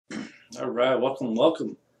Alright, welcome,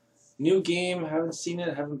 welcome. New game, haven't seen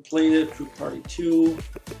it, haven't played it. Fruit Party 2.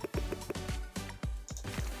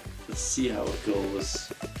 Let's see how it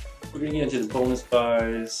goes. We're gonna get into the bonus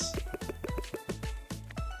buys.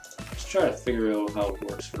 Let's try to figure out how it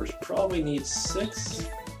works first. Probably need 6.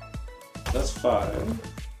 That's 5.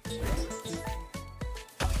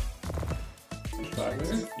 5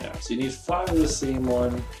 there? Yeah, so you need 5 of the same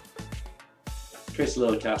one. Trace a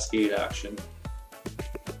little cascade action.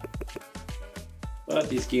 But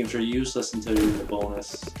these games are useless until you're in the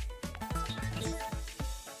bonus.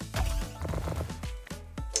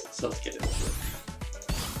 So let's get into it.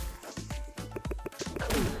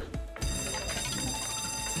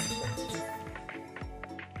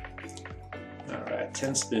 Alright,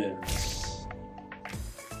 10 spins.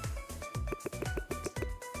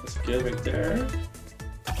 That's good right there.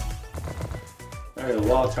 Alright, a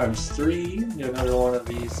wild times 3. Get another one of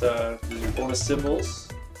these bonus symbols.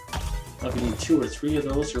 I don't know if you need 2 or 3 of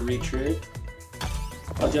those to retrig.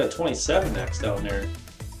 Oh, you got 27x down there.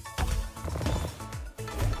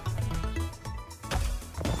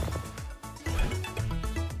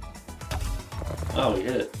 Oh, we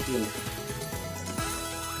hit it. Ooh.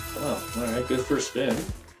 Oh, alright, good first spin.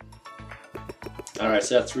 Alright,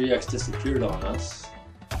 so that 3x disappeared on us.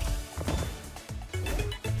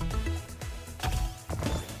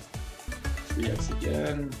 X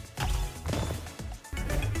again.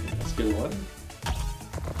 That's a good one.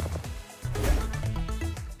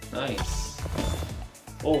 Nice.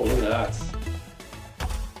 Oh, look at that.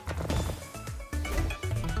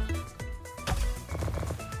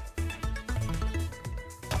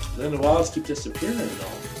 Then the wilds keep disappearing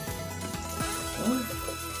though. Huh?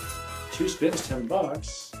 2 spins,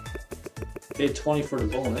 $10. Paid 20 for the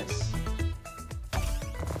bonus.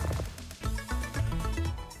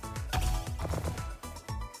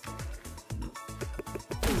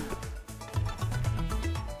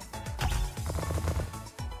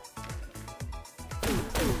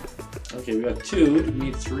 Okay, we got 2. Do we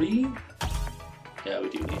need 3? Yeah, we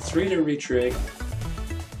do need 3 to retrig.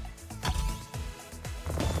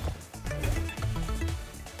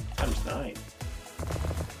 Times 9.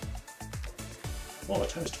 Oh,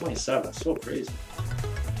 times 27. That's so crazy.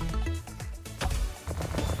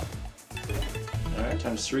 Alright,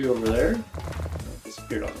 times 3 over there. Oh, it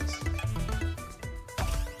disappeared on us.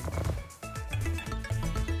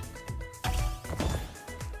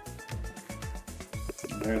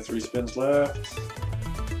 There, 3 spins left.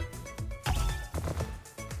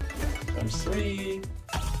 Times 3.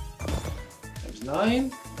 Times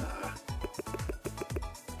 9. Ah.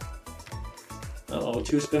 Uh-oh,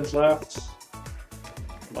 2 spins left.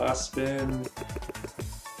 Last spin.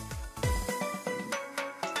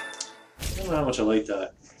 I don't know how much I like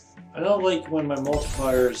that. I don't like when my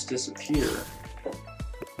multipliers disappear.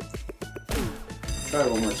 Try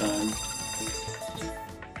it one more time.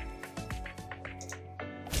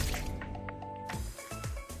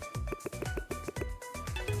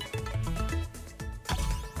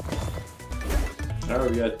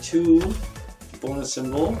 Alright, we got 2 bonus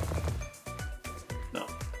symbol. No.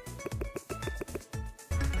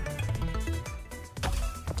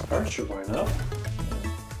 Heart should line up.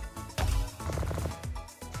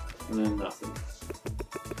 And then nothing.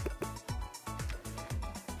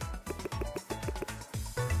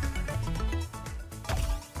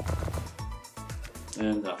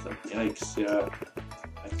 And nothing. Yikes, yeah.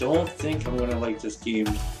 I don't think I'm gonna like this game.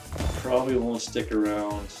 Probably won't stick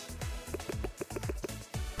around.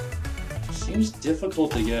 Seems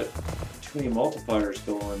difficult to get too many multipliers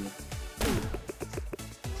going.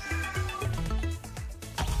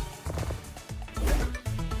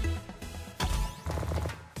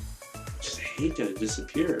 Just hate that it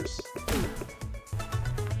disappears.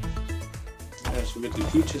 Alright, so we get the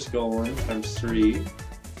peaches going times 3.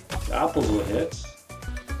 The apples will hit.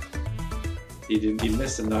 You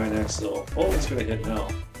missed the 9x though. Oh, it's gonna hit now.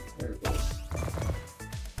 There it goes.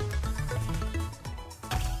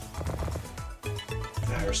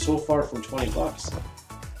 We're so far from $20.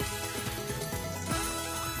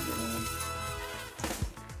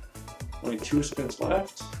 Only 2 spins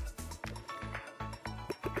left.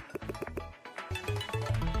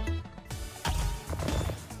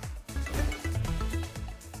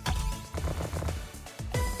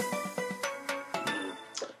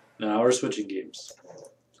 Now we're switching games.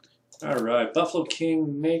 Alright, Buffalo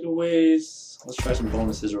King, Megaways. Let's try some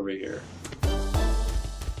bonuses over here.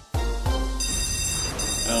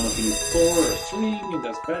 I don't know if you need 4 or 3, maybe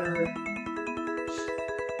that's better.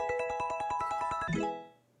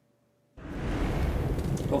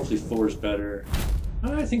 Hopefully 4 is better.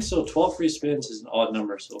 I think so. 12 free spins is an odd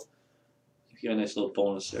number, so you got a nice little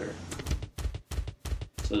bonus there.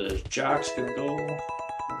 So there's jacks gonna go,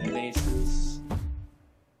 and aces,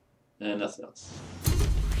 and nothing else.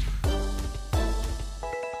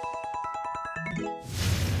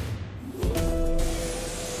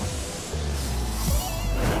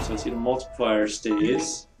 Alright, so I see the multiplier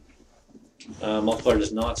stays. Multiplier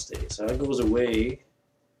does not stay, so that goes away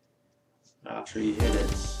after you hit it.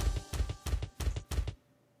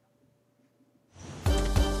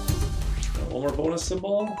 One more bonus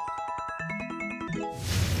symbol.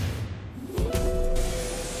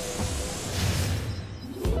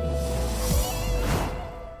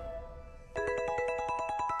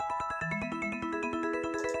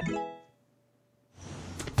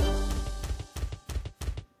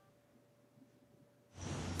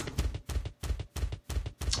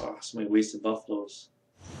 Oh, so many wasted buffaloes.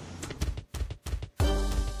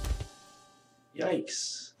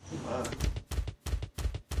 Yikes. Come on.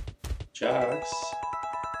 Jacks.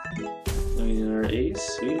 I mean, our ace.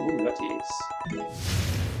 Sweet. Ooh, we got the ace. Nice.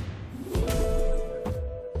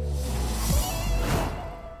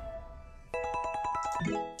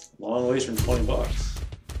 Long ways from 20 bucks.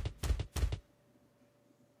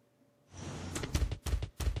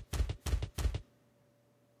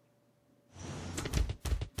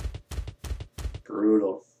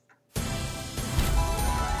 Brutal.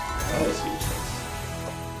 That was useless.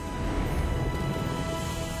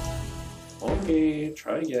 Okay,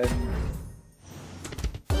 try again.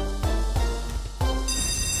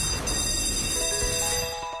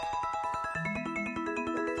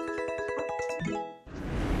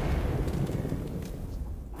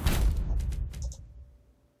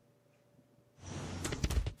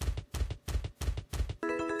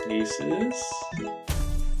 Aces.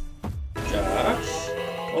 Jacks.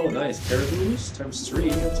 Oh, nice. Caribous times 3.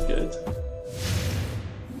 That's good.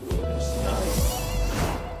 That's 9.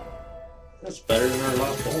 That's better than our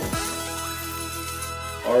last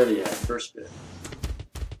bonus. Already at first bit.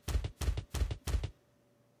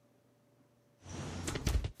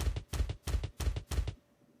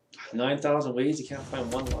 9,000 ways you can't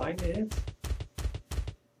find one line to hit?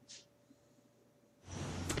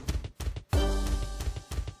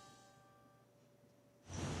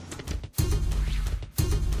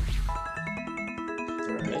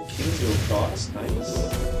 Alright, kings go across, nice.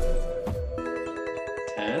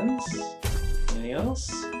 Tens? Anything else?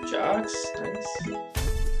 Jacks, nice.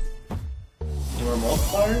 Any more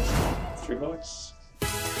multipliers? $3.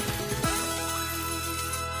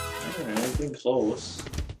 Alright, anything close.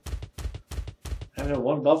 Haven't had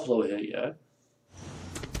one buffalo hit yet.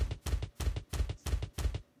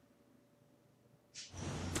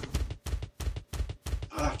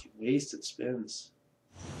 Fucking wasted spins.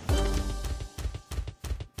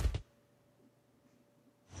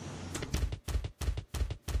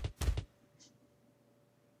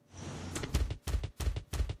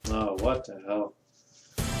 Oh, what the hell?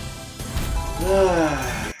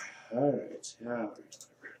 Alright, yeah,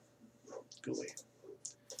 whatever. Go away.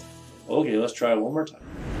 Okay, let's try it one more time.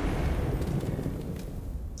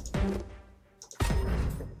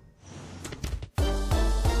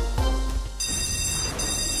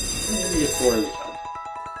 Maybe get 4 every time.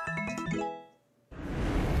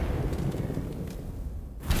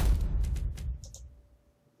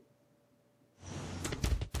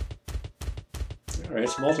 Alright,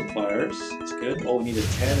 so multipliers. It's good. Oh, we need a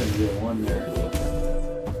 10 and do a 1 there. Of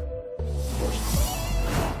course.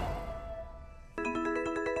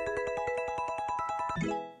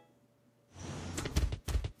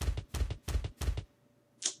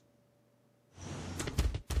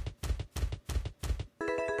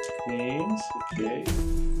 Queens, okay.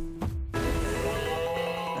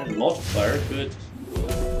 And a multiplier, good.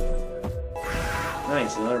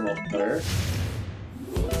 Nice, another multiplier.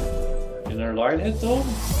 Can our line hit though?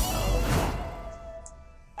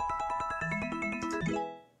 No.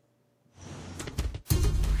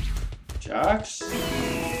 Jacks?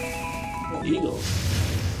 Oh, eagles.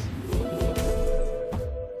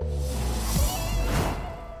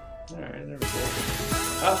 Alright, there we go.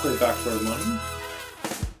 Halfway back to our money.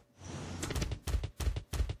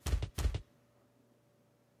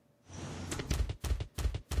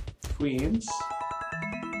 Queens.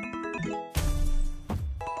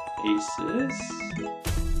 Aces.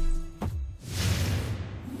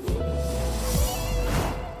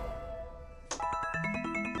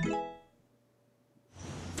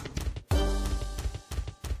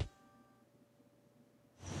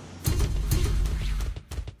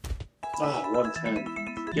 Ah,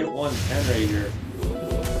 110. Get 110 right here.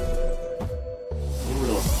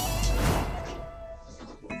 Brutal.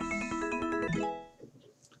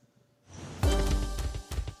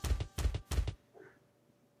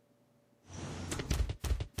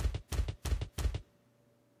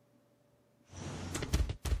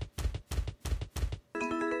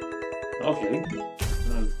 Okay.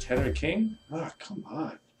 Tenor king? Ah, come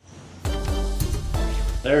on.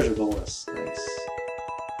 There's your bonus. Nice.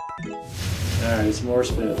 Alright, some more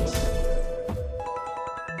spins.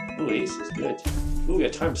 Ooh, ace is good. Ooh, we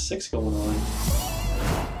got times 6 going on.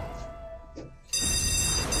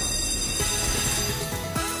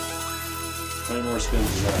 How many more spins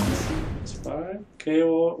is that? It's 5. Okay,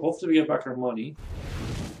 well, hopefully we get back our money.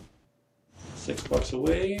 $6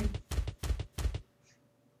 away.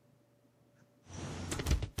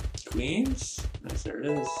 Queens. Nice, there it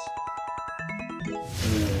is. And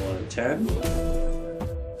then 10.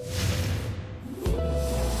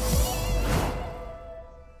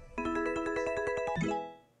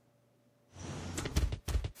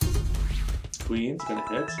 Queen's gonna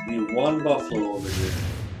hit. We need 1 buffalo over here.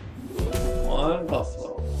 1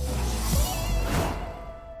 buffalo.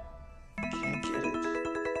 Can't get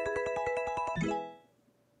it.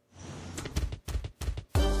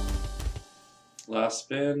 Last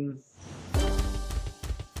spin.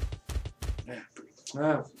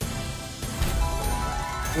 Ah.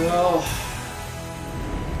 Well.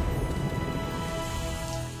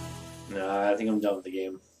 Nah, I think I'm done with the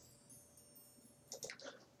game.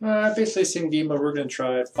 Basically same game, but we're gonna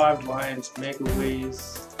try 5 lions,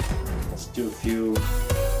 Megaways. Let's do a few.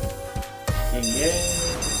 Yay!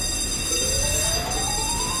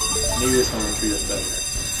 Maybe this one will treat us better.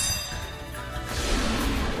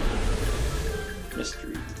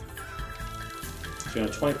 Mystery. So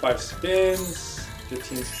 25 spins,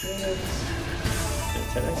 15 spins, and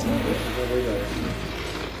 10x. We're way better.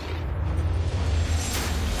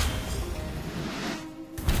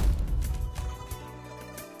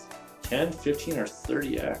 10, 15, or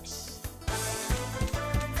 30x.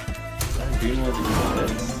 That green one's a good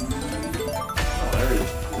hit. Oh, there it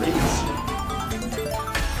is. Great.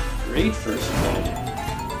 Great first spin.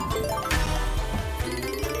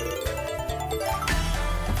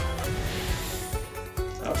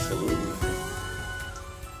 Absolutely.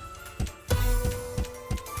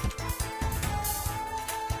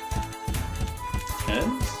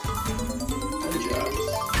 Tens? And jacks.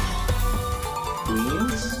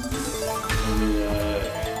 Queens?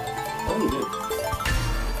 Oh, we did.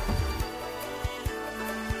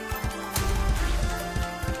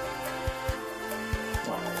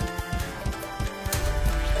 Wow.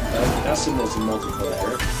 That symbol's a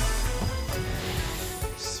multiplier.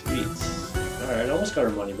 Sweet. Alright, almost got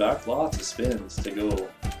our money back. Lots of spins to go.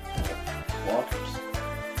 Walkers.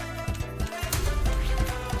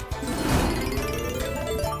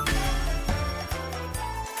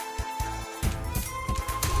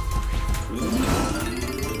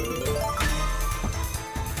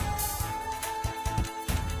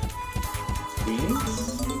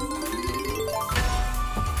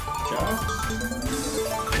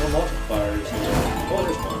 No multipliers here. Oh,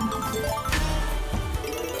 there's one.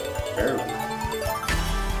 Barely.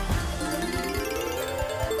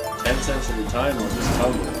 10 cents at a time on this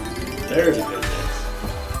tumble. There's a good hit.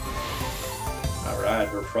 Alright,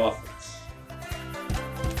 we're profits.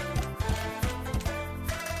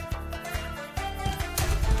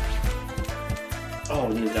 Oh,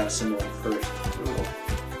 we need that symbol first. Cool.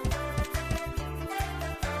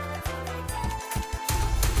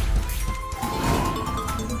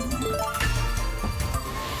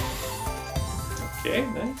 Okay,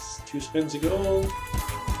 nice. 2 spins to go.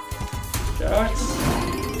 Jacks.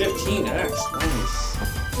 15x. Nice.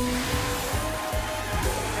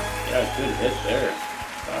 Yeah, good hit there.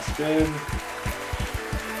 Last spin.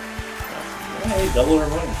 Hey, double our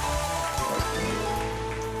money.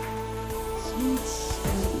 Sweet.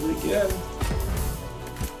 Let's do it again.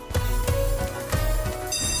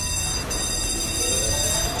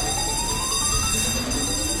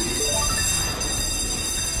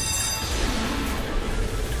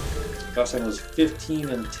 Last time was 15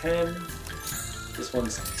 and 10. This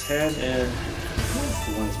one's 10 and what's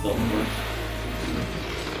the one's built for?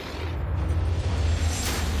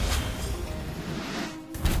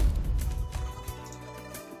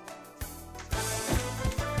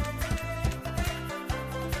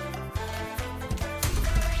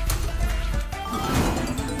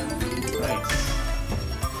 Nice.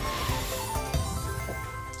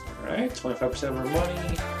 Alright, 25% of our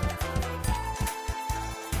money.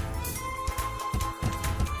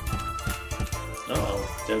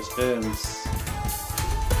 Dev spins.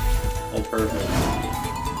 Oh, perfect.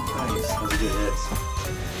 Nice. That was a good hit.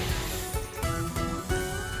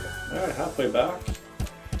 Alright, halfway back.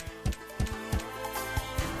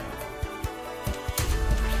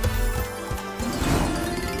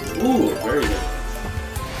 Ooh, very good.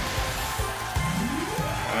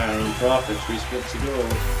 Alright, profit. 3 spins to go.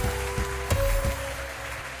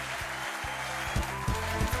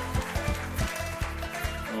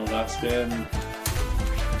 Last spin.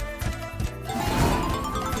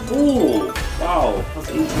 Oh, wow, that's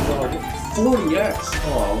 $18 hit. 40x.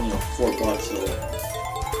 Oh, only $4, so.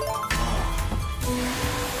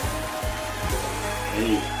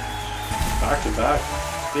 Hey, back to back,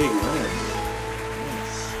 big winners.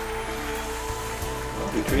 Nice.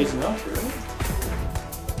 I'll be crazy enough, right?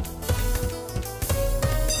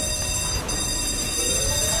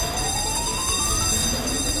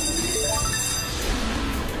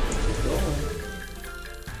 Keep going.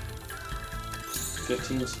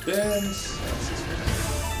 15 spins.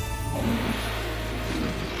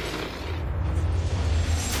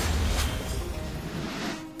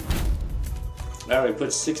 Now we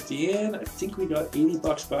put 60 in. I think we got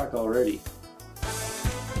 $80 back already.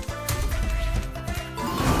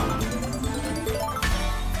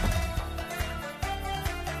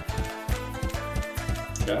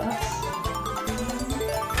 Jacks.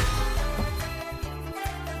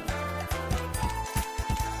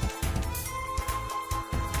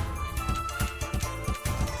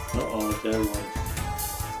 Uh-oh, dead one.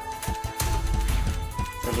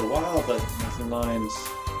 There's a while, but nothing lines.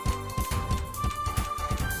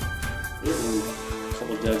 Ooh, a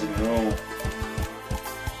couple deads in a row.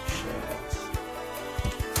 Shit.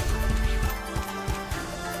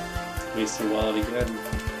 Wasted a wallet again.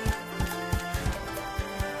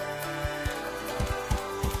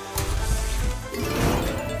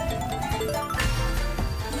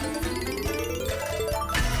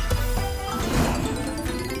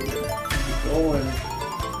 Keep going.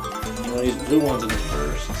 You want to use blue ones in the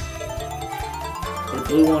first. Put a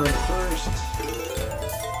blue one in the first.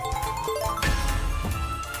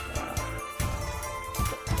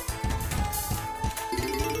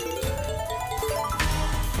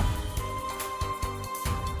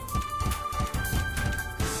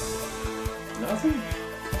 Nothing?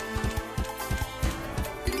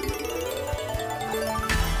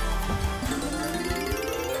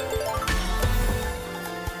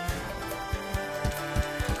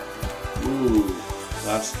 Ooh,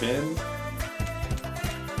 last spin.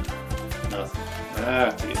 Nothing. Ah,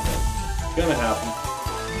 to get that. It's gonna happen.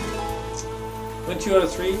 Win 2 out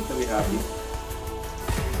of 3, I'll be happy.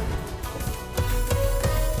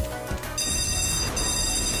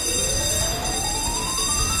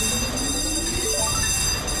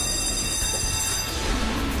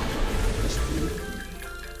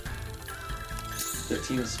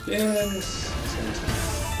 Spins. 17.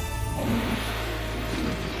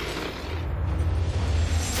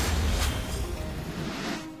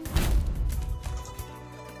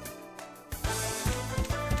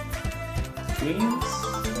 Queens.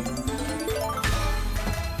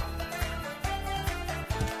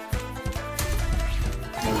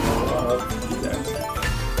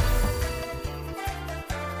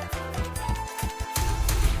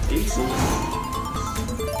 Aces.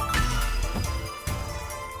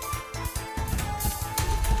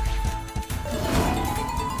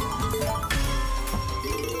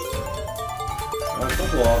 A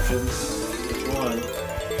couple options. Which one?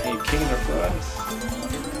 Need king in the front.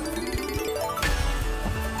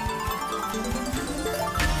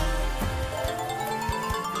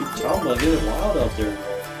 Keep tumbling, get it wild out there.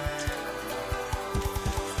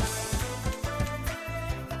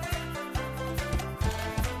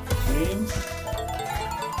 Queens.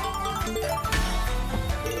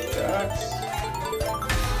 Jacks.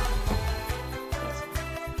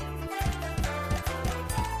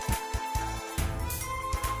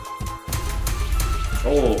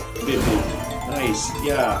 Oh, 50. Nice.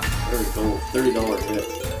 Yeah. There we go. $30 hit.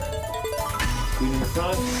 Queen in the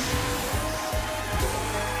front.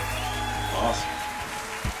 Awesome.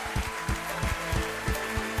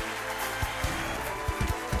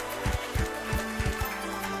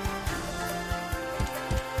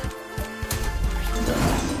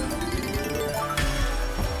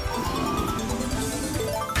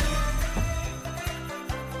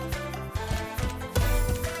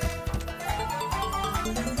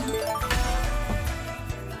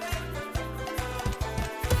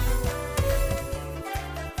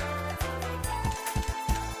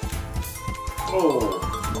 Oh,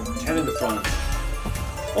 10 in the front.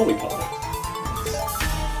 Oh, we caught it.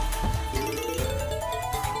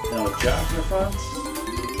 Now jack in the front.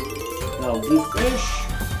 Now blue fish.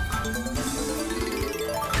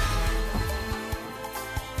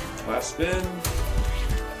 Last spin.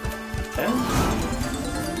 10.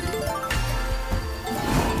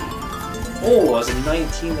 Oh, that's a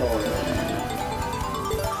 $19.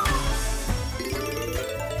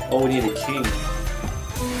 Oh, we need a king.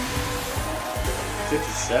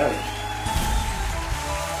 57.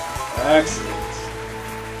 Excellent.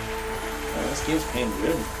 Oh, this game's paying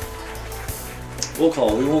good. We'll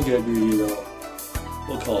call it. We won't get greedy though.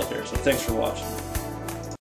 We'll call it there. So thanks for watching.